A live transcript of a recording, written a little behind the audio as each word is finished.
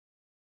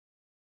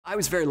I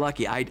was very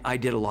lucky. I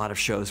did a lot of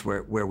shows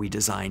where we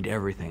designed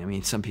everything. I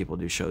mean, some people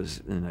do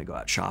shows and they go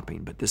out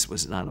shopping, but this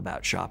was not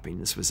about shopping.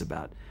 This was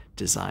about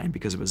design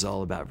because it was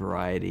all about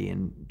variety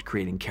and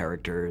creating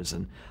characters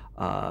and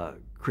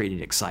creating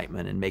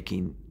excitement and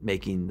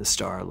making the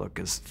star look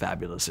as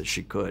fabulous as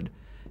she could.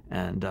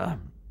 And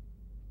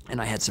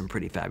I had some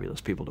pretty fabulous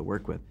people to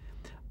work with.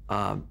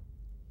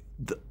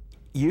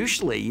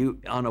 Usually,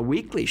 on a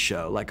weekly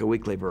show, like a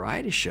weekly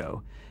variety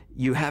show,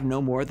 you have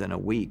no more than a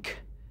week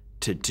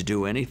to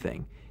do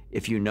anything.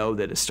 If you know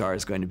that a star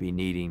is going to be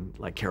needing,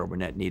 like Carol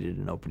Burnett needed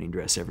an opening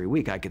dress every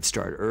week, I could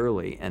start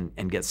early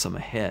and get some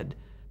ahead,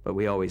 but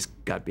we always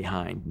got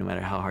behind, no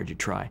matter how hard you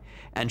try.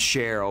 And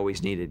Cher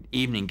always needed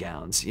evening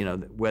gowns, you know,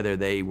 whether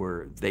they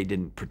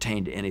didn't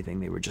pertain to anything,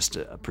 they were just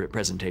a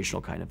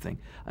presentational kind of thing,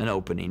 an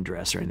opening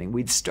dress or anything.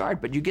 We'd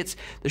start, but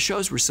the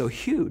shows were so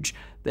huge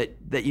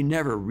that you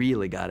never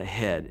really got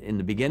ahead. In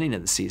the beginning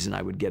of the season,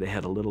 I would get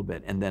ahead a little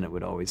bit, and then it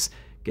would always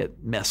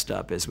get messed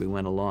up as we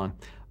went along.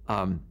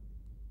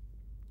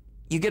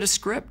 You get a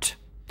script.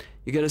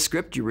 You get a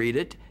script, you read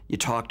it, you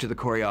talk to the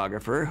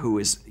choreographer, who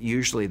is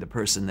usually the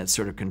person that's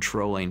sort of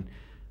controlling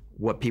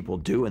what people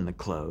do in the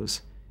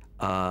clothes.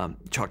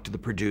 Talk to the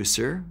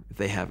producer if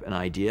they have an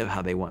idea of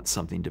how they want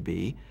something to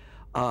be.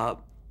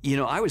 You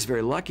know, I was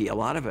very lucky. A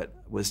lot of it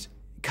was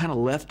kind of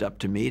left up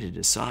to me to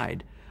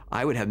decide.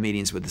 I would have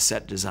meetings with the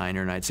set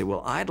designer and I'd say,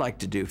 well, I'd like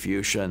to do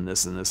fuchsia and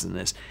this and this and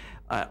this.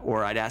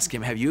 Or I'd ask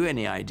him, have you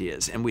any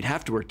ideas? And we'd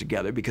have to work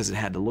together because it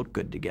had to look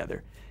good together.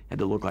 It had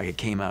to look like it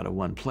came out of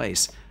one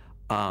place.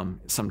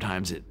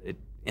 Sometimes it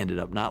ended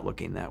up not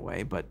looking that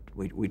way, but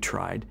we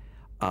tried.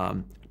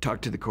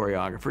 Talked to the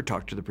choreographer,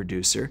 talked to the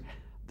producer.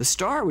 The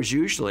star was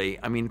usually,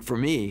 I mean, for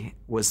me,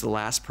 was the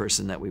last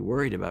person that we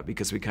worried about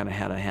because we kind of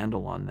had a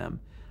handle on them.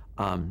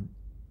 And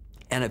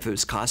if it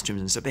was costumes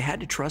and stuff, they had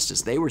to trust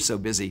us. They were so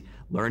busy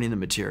learning the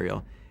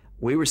material.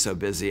 We were so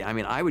busy. I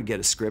mean, I would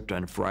get a script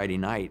on Friday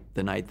night,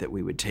 the night that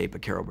we would tape a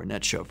Carol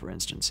Burnett show, for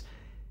instance,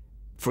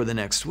 for the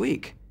next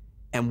week.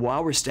 And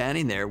while we're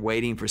standing there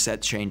waiting for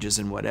set changes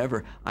and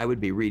whatever, I would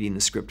be reading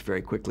the script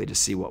very quickly to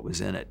see what was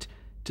in it,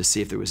 to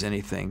see if there was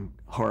anything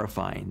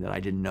horrifying that I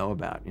didn't know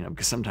about, you know,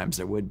 because sometimes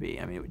there would be.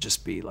 I mean, it would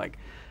just be like,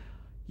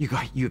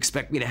 you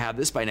expect me to have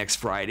this by next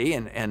Friday?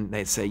 And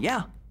they'd say,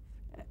 yeah.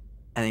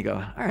 And they go,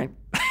 all right.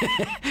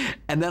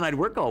 And then I'd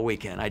work all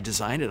weekend. I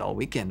designed it all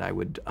weekend. I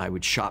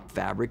would shop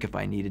fabric if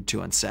I needed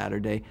to on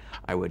Saturday.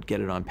 I would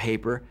get it on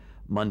paper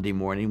Monday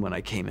morning when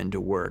I came into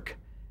work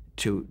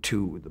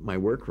to my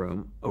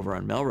workroom over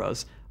on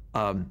Melrose.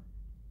 I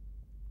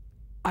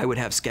would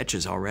have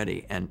sketches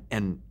already,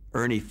 and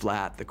Ernie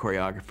Flatt, the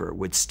choreographer,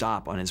 would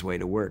stop on his way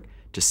to work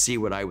to see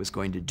what I was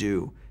going to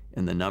do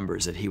in the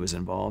numbers that he was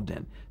involved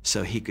in,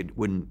 so he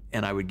wouldn't,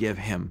 and I would give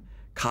him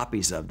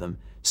copies of them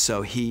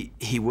so he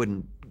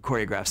wouldn't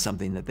choreograph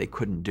something that they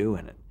couldn't do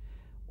in it.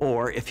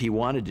 Or if he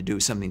wanted to do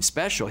something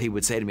special, he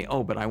would say to me,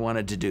 oh, but I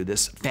wanted to do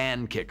this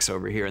fan kicks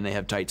over here and they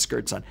have tight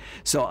skirts on.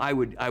 So I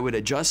would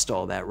adjust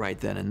all that right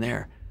then and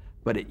there.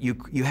 But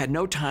you had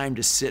no time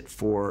to sit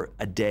for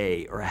a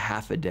day or a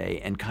half a day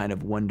and kind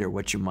of wonder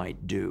what you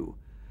might do.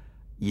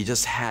 You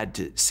just had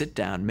to sit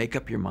down, make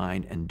up your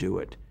mind, and do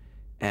it.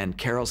 And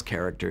Carol's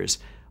characters,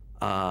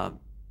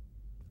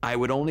 I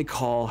would only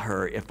call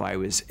her if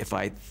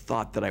I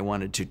thought that I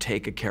wanted to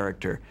take a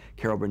character,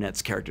 Carol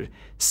Burnett's character,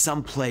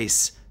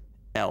 someplace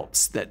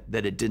else that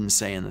it didn't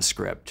say in the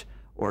script,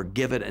 or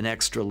give it an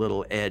extra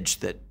little edge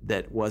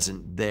that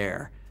wasn't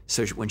there.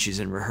 So when she's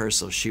in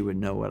rehearsal, she would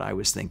know what I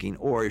was thinking,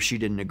 or if she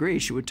didn't agree,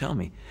 she would tell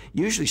me.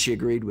 Usually she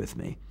agreed with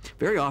me.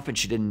 Very often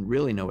she didn't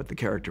really know what the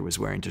character was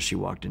wearing until she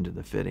walked into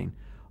the fitting.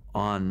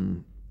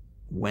 On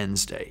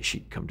Wednesday,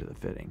 she'd come to the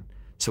fitting.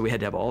 So we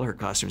had to have all her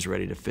costumes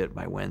ready to fit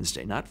by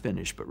Wednesday, not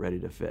finished, but ready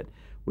to fit.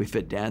 We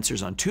fit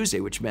dancers on Tuesday,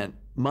 which meant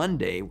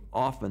Monday,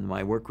 often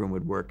my workroom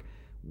would work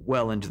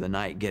well into the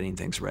night getting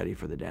things ready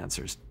for the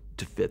dancers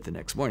to fit the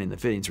next morning. The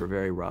fittings were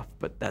very rough,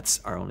 but that's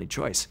our only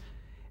choice.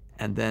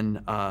 And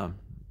then on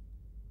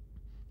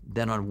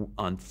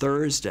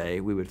Thursday,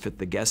 we would fit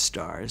the guest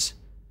stars.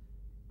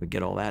 We'd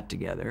get all that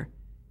together.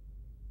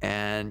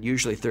 And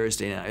usually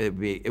Thursday night,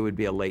 it would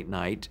be a late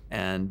night,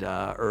 and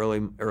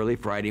early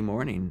Friday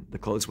morning, the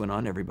clothes went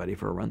on everybody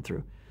for a run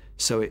through.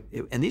 So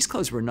and these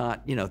clothes were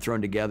not, you know,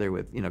 thrown together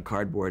with, you know,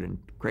 cardboard and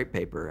crepe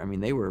paper. I mean,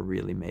 they were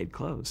really made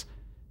clothes.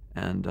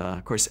 And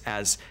of course,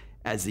 as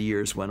the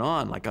years went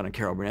on, like on a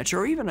Carol Burnett show,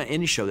 or even on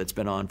any show that's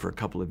been on for a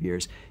couple of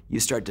years, you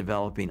start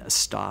developing a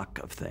stock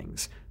of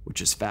things,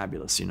 which is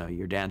fabulous. You know,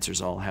 your dancers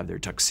all have their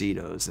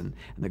tuxedos, and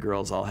the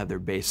girls all have their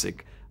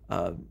basic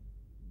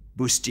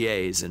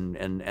bustiers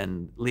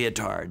and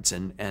leotards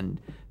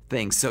and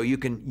things. So you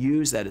can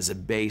use that as a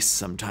base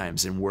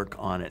sometimes and work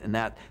on it. And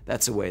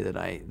that's a way that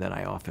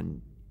I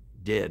often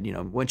did. You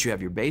know, once you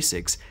have your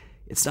basics,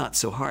 it's not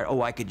so hard.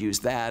 Oh, I could use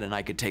that, and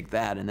I could take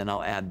that, and then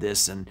I'll add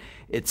this, and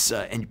it's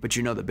but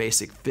you know the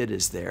basic fit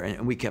is there,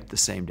 and we kept the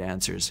same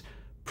dancers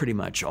pretty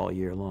much all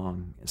year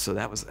long. So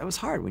that was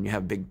hard when you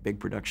have big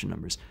production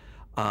numbers.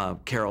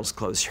 Carol's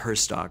clothes, her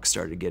stock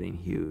started getting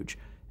huge,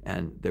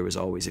 And there was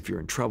always, if you're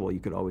in trouble, you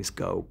could always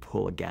go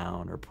pull a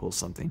gown or pull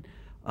something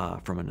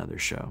from another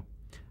show.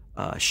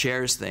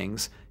 Cher's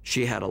things,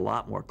 she had a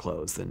lot more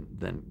clothes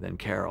than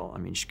Carol. I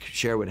mean,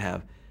 Cher would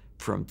have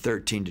from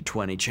 13 to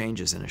 20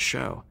 changes in a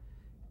show.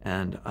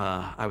 And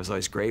I was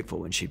always grateful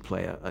when she'd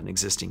play an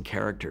existing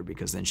character,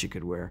 because then she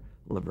could wear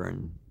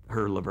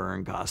her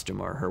Laverne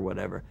costume or her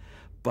whatever.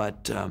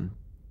 But,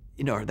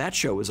 you know, that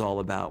show was all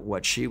about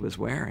what she was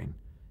wearing.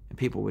 And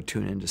people would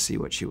tune in to see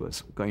what she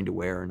was going to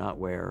wear or not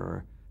wear,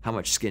 or how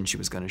much skin she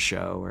was going to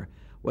show, or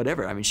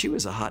whatever. I mean, she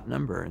was a hot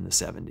number in the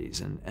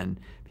 70s, and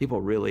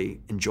people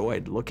really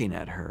enjoyed looking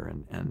at her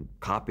and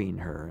copying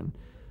her.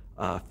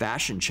 And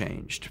fashion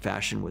changed.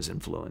 Fashion was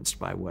influenced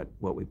by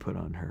what we put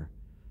on her.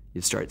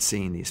 You'd start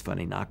seeing these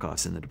funny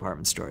knockoffs in the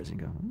department stores and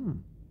go,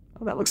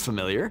 oh, that looks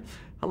familiar.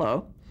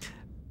 Hello.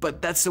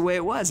 But that's the way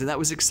it was, and that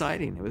was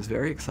exciting. It was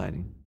very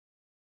exciting.